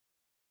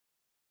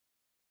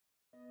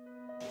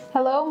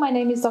Hello, my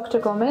name is Dr.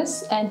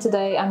 Gomes, and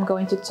today I'm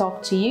going to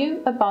talk to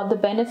you about the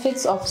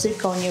benefits of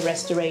zirconia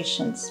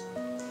restorations.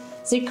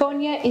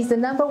 Zirconia is the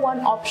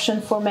 #1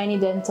 option for many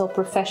dental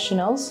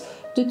professionals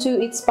due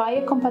to its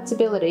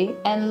biocompatibility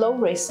and low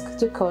risk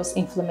to cause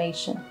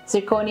inflammation.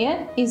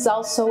 Zirconia is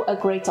also a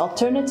great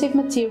alternative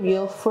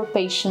material for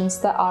patients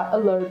that are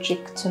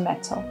allergic to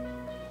metal.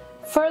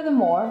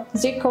 Furthermore,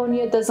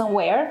 zirconia doesn't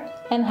wear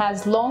and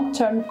has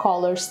long-term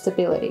color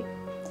stability.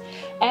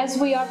 As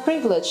we are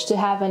privileged to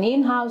have an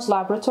in-house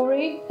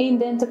laboratory, in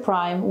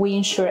Dentaprime we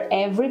ensure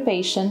every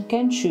patient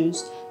can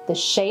choose the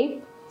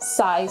shape,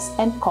 size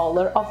and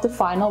color of the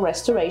final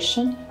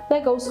restoration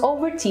that goes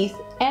over teeth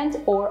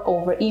and/or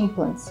over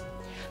implants.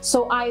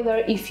 So either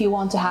if you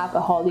want to have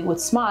a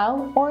Hollywood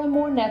smile or a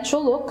more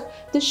natural look,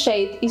 the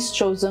shade is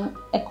chosen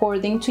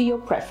according to your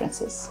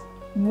preferences.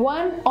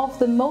 One of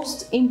the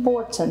most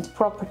important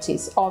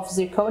properties of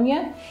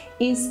zirconia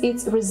is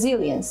its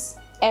resilience,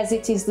 as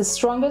it is the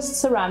strongest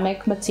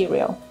ceramic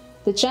material.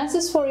 The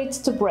chances for it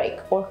to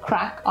break or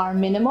crack are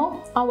minimal,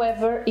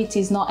 however, it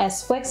is not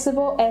as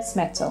flexible as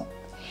metal.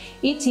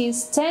 It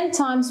is 10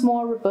 times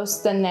more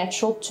robust than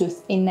natural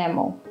tooth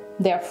enamel.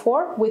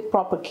 Therefore, with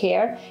proper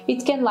care,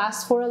 it can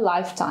last for a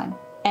lifetime.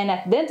 And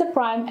at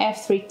Dentaprime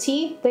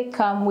F3T, they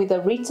come with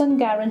a written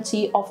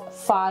guarantee of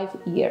 5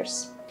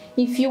 years.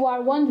 If you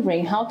are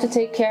wondering how to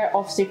take care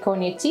of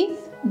zirconia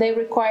teeth, they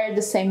require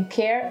the same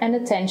care and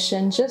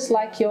attention just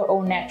like your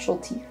own natural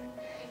teeth.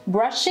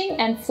 Brushing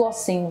and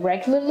flossing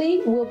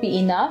regularly will be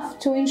enough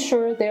to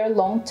ensure their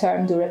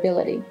long-term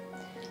durability.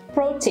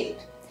 Pro tip: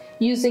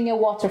 using a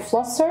water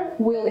flosser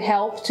will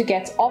help to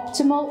get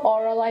optimal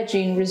oral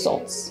hygiene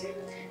results.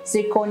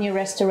 Zirconia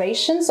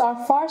restorations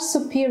are far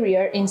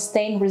superior in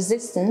stain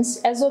resistance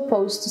as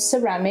opposed to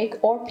ceramic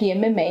or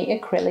PMMA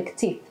acrylic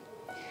teeth.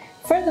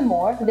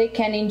 Furthermore, they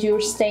can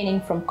endure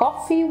staining from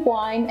coffee,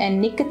 wine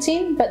and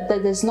nicotine, but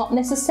that does not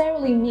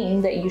necessarily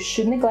mean that you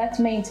should neglect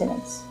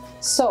maintenance.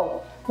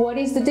 So, what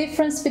is the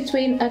difference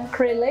between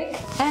acrylic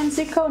and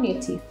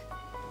zirconia teeth?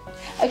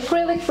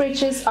 Acrylic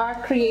bridges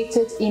are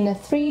created in a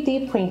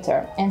 3D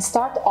printer and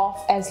start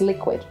off as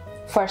liquid.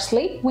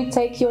 Firstly, we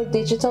take your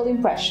digital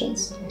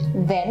impressions.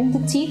 Then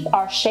the teeth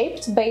are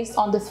shaped based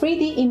on the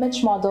 3D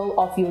image model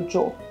of your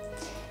jaw.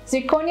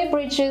 Zirconia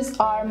bridges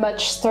are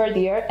much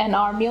sturdier and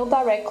are milled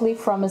directly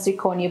from a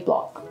zirconia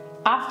block.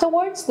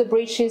 Afterwards, the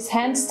bridge is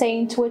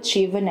hand-stained to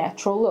achieve a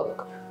natural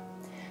look.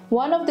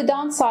 One of the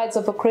downsides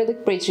of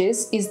acrylic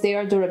bridges is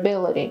their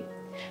durability.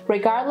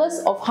 Regardless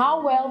of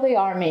how well they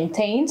are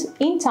maintained,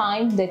 in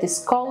time they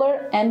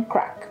discolor and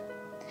crack.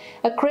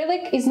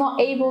 Acrylic is not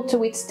able to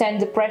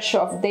withstand the pressure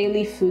of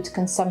daily food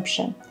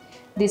consumption.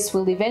 This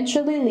will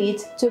eventually lead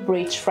to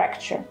bridge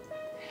fracture.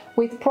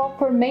 With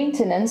proper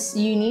maintenance,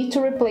 you need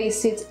to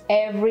replace it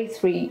every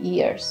 3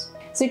 years.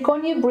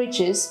 Zirconia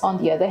bridges, on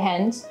the other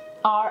hand,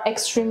 are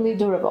extremely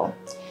durable.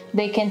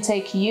 They can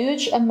take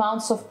huge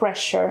amounts of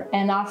pressure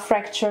and are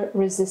fracture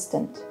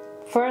resistant.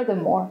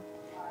 Furthermore,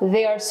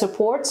 their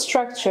support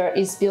structure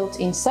is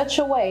built in such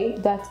a way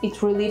that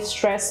it relieves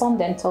stress on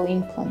dental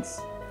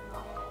implants.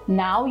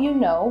 Now you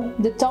know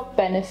the top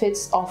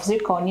benefits of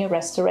zirconia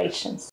restorations.